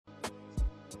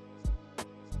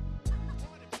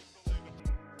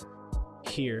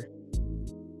here,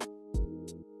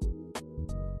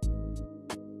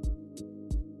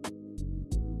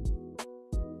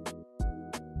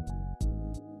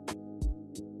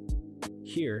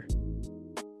 here,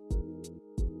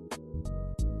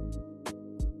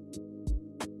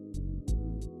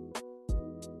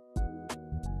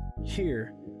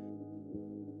 here,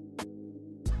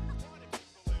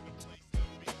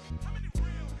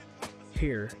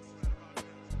 here,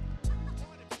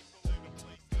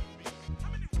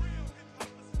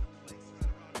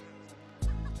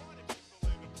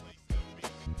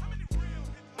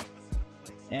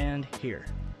 and here.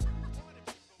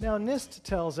 Now, NIST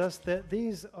tells us that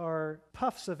these are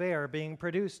puffs of air being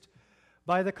produced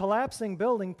by the collapsing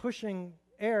building pushing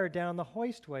air down the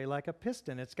hoistway like a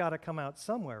piston. It's got to come out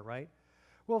somewhere, right?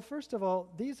 Well, first of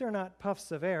all, these are not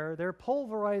puffs of air. They're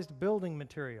pulverized building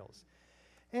materials.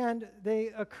 And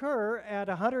they occur at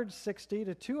 160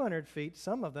 to 200 feet,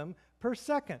 some of them, per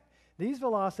second. These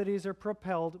velocities are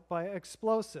propelled by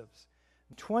explosives.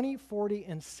 20, 40,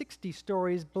 and 60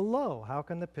 stories below. How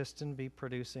can the piston be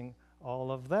producing all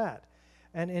of that?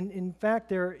 And in fact,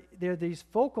 there are these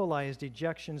focalized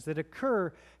ejections that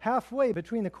occur halfway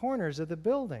between the corners of the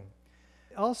building.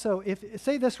 Also,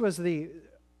 say this was the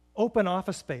open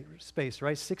office space,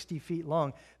 right, 60 feet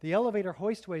long. The elevator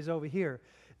hoistway's over here.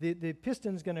 The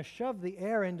piston's going to shove the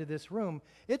air into this room.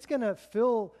 It's going to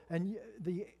fill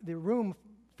the room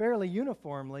fairly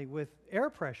uniformly with air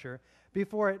pressure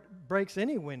before it breaks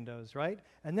any windows, right?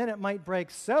 And then it might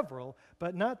break several,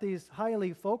 but not these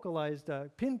highly focalized,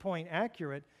 pinpoint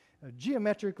accurate,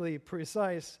 geometrically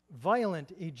precise,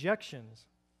 violent ejections.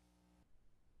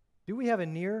 Do we have a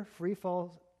near free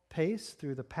fall pace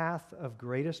through the path of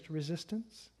greatest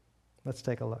resistance? Let's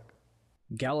take a look.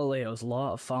 Galileo's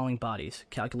law of falling bodies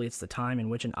calculates the time in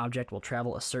which an object will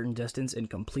travel a certain distance in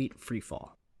complete freefall.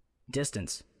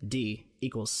 Distance, d,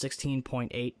 equals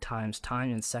 16.8 times time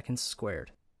in seconds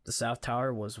squared. The South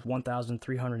Tower was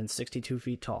 1,362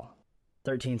 feet tall.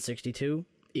 1362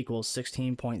 equals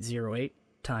 16.08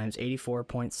 times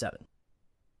 84.7,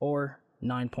 or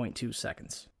 9.2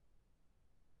 seconds.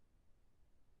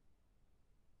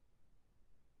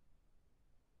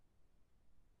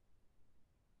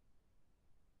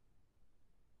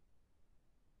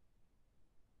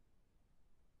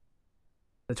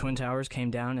 The Twin Towers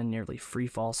came down in nearly free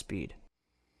fall speed.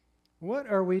 What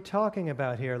are we talking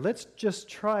about here? Let's just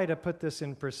try to put this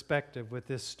in perspective with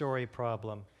this story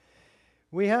problem.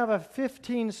 We have a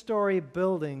 15-story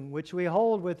building which we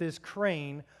hold with this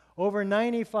crane over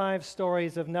 95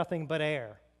 stories of nothing but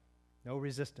air. No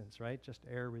resistance, right? Just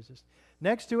air resistance.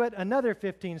 Next to it, another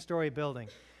 15-story building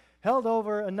held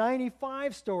over a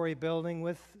 95-story building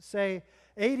with, say,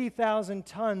 80,000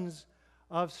 tons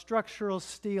of structural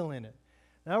steel in it.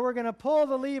 Now we're going to pull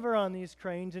the lever on these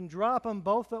cranes and drop them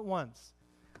both at once.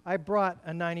 I brought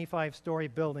a 95-story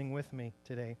building with me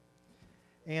today.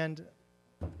 And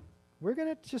we're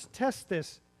going to just test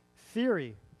this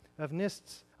theory of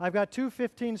NIST's. I've got two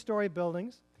 15-story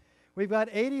buildings. We've got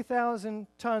 80,000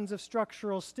 tons of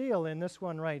structural steel in this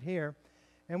one right here.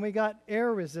 And we got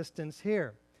air resistance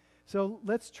here. So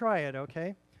let's try it,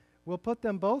 okay? We'll put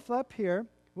them both up here.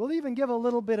 We'll even give a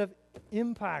little bit of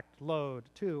impact load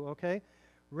too, okay?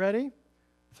 Ready?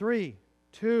 3,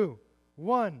 2,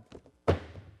 1.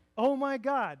 Oh my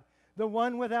God, the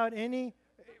one without any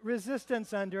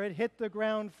resistance under it hit the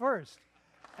ground first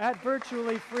at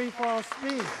virtually free fall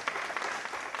speed.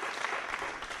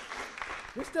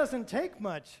 This doesn't take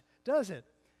much, does it?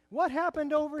 What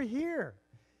happened over here?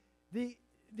 The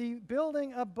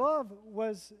building above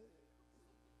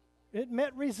it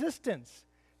met resistance.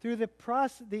 Through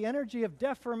the energy of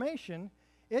deformation,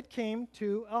 it came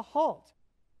to a halt.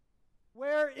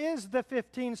 Where is the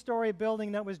 15-story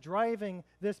building that was driving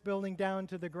this building down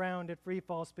to the ground at free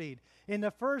fall speed? In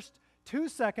the first 2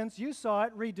 seconds, you saw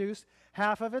it reduce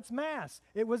half of its mass.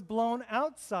 It was blown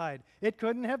outside. It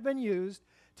couldn't have been used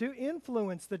to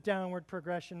influence the downward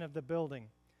progression of the building.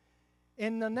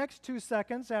 In the next 2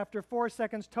 seconds, after 4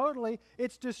 seconds totally,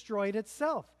 it's destroyed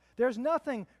itself. There's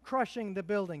nothing crushing the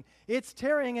building. It's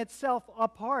tearing itself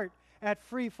apart at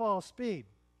free fall speed.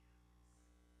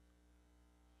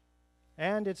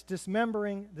 And it's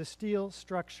dismembering the steel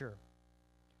structure.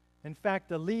 In fact,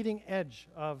 the leading edge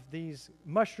of these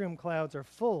mushroom clouds are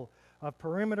full of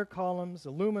perimeter columns,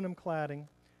 aluminum cladding,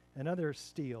 and other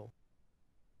steel.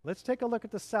 Let's take a look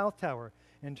at the South Tower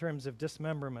in terms of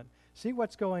dismemberment. See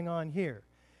what's going on here.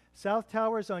 South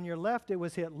Tower's on your left. It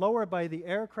was hit lower by the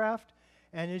aircraft.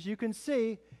 And as you can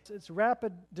see, its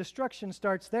rapid destruction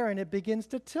starts there, and it begins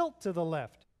to tilt to the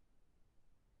left.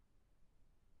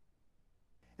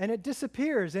 And it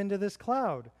disappears into this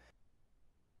cloud.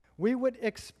 we would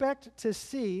expect to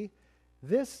see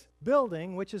this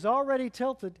building, which is already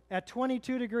tilted at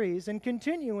 22 degrees and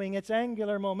continuing its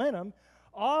angular momentum,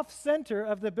 off-center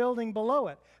of the building below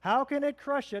it. How can it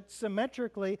crush it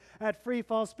symmetrically at free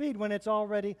fall speed when it's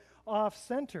already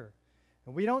off-center?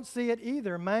 And we don't see it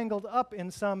either mangled up in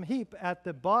some heap at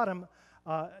the bottom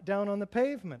down on the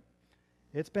pavement.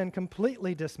 It's been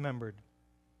completely dismembered.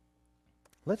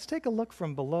 Let's take a look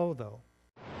from below, though.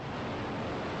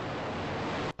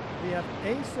 We have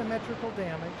asymmetrical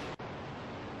damage,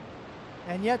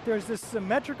 and yet there's this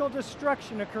symmetrical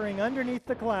destruction occurring underneath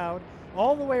the cloud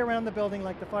all the way around the building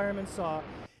like the firemen saw,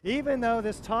 even though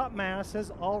this top mass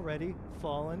has already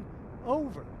fallen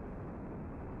over.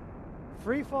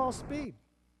 Free fall speed.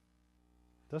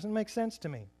 Doesn't make sense to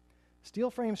me.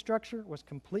 Steel frame structure was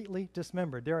completely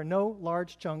dismembered. There are no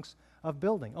large chunks of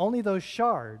building, only those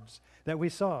shards that we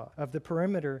saw of the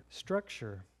perimeter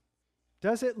structure.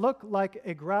 Does it look like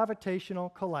a gravitational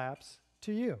collapse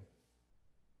to you?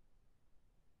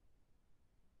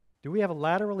 Do we have a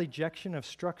lateral ejection of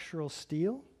structural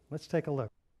steel? Let's take a look.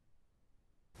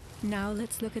 Now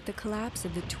let's look at the collapse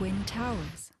of the Twin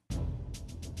Towers.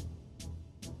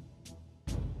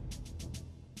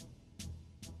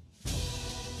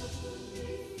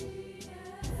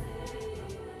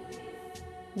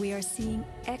 We are seeing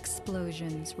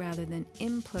explosions rather than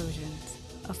implosions,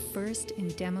 a first in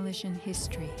demolition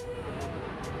history.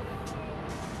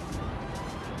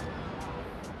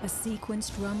 A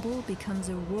sequenced rumble becomes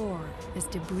a roar as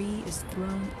debris is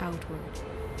thrown outward.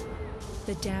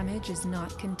 The damage is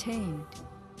not contained.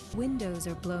 Windows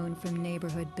are blown from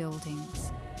neighborhood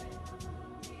buildings.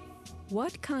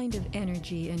 What kind of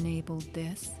energy enabled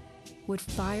this? Would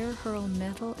fire hurl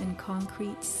metal and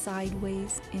concrete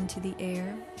sideways into the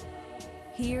air?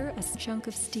 Here, a chunk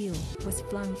of steel was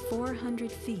flung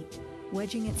 400 feet,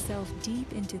 wedging itself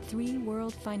deep into 3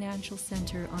 World Financial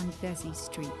Center on Vesey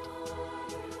Street.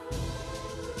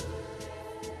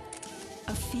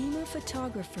 A FEMA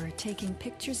photographer taking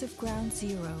pictures of Ground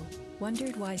Zero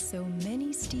wondered why so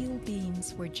many steel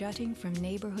beams were jutting from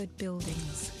neighborhood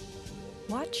buildings.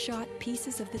 What shot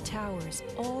pieces of the towers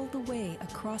all the way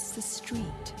across the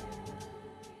street?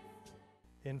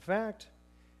 In fact,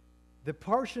 the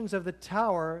portions of the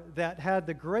tower that had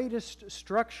the greatest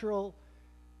structural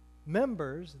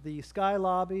members, the sky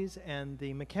lobbies and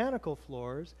the mechanical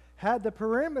floors, had the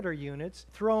perimeter units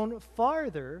thrown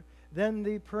farther than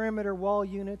the perimeter wall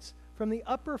units from the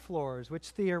upper floors, which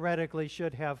theoretically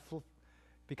should have,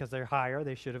 because they're higher,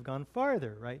 they should have gone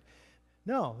farther, right?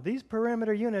 No, these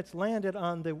perimeter units landed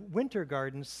on the winter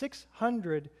garden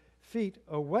 600 feet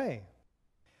away.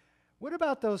 What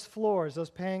about those floors, those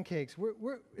pancakes?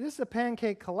 This is a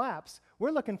pancake collapse.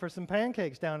 We're looking for some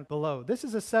pancakes down below. This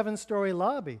is a 7-story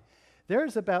lobby.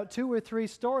 There's about 2 or 3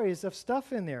 stories of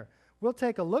stuff in there. We'll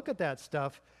take a look at that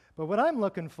stuff, but what I'm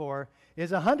looking for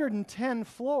is 110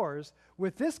 floors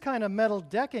with this kind of metal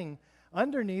decking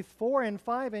underneath 4 and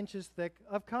 5 inches thick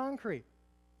of concrete.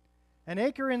 An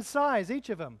acre in size, each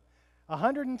of them.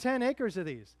 110 acres of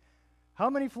these.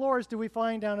 How many floors do we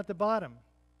find down at the bottom?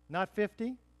 Not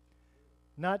 50,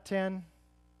 not 10,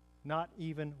 not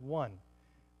even 1.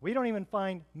 We don't even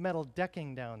find metal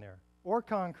decking down there, or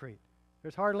concrete.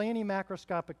 There's hardly any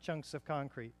macroscopic chunks of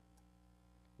concrete.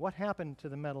 What happened to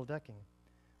the metal decking?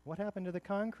 What happened to the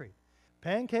concrete?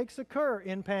 Pancakes occur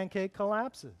in pancake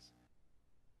collapses.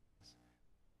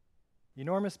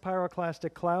 Enormous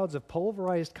pyroclastic clouds of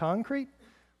pulverized concrete?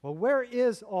 Well, where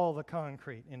is all the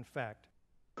concrete, in fact?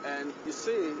 And you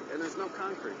see, and there's no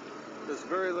concrete. There's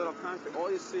very little concrete. All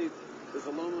you see is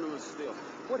aluminum and steel.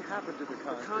 What happened to the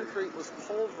concrete? The concrete was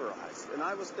pulverized. And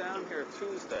I was down here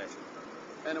Tuesday,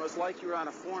 and it was like you were on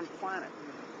a foreign planet.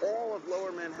 All of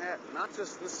lower Manhattan, not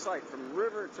just this site, from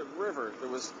river to river, there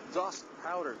was dust,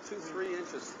 powder, 2-3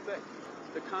 inches thick.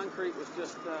 The concrete was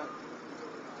just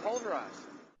pulverized.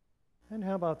 And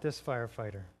how about this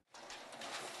firefighter?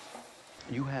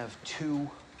 You have 2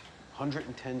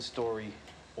 110-story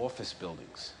office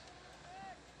buildings.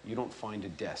 You don't find a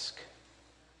desk.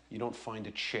 You don't find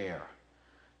a chair.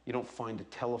 You don't find a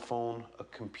telephone, a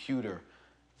computer.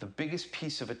 The biggest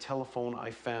piece of a telephone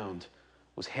I found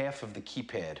was half of the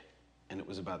keypad, and it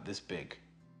was about this big.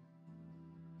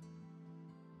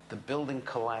 The building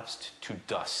collapsed to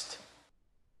dust.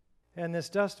 And this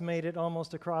dust made it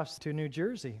almost across to New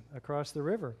Jersey, across the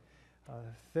river.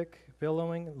 Thick,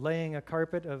 billowing, laying a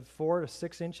carpet of 4 to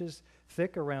 6 inches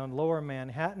thick around lower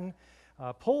Manhattan,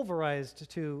 pulverized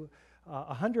to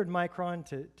 100 micron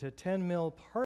to 10 mil particles.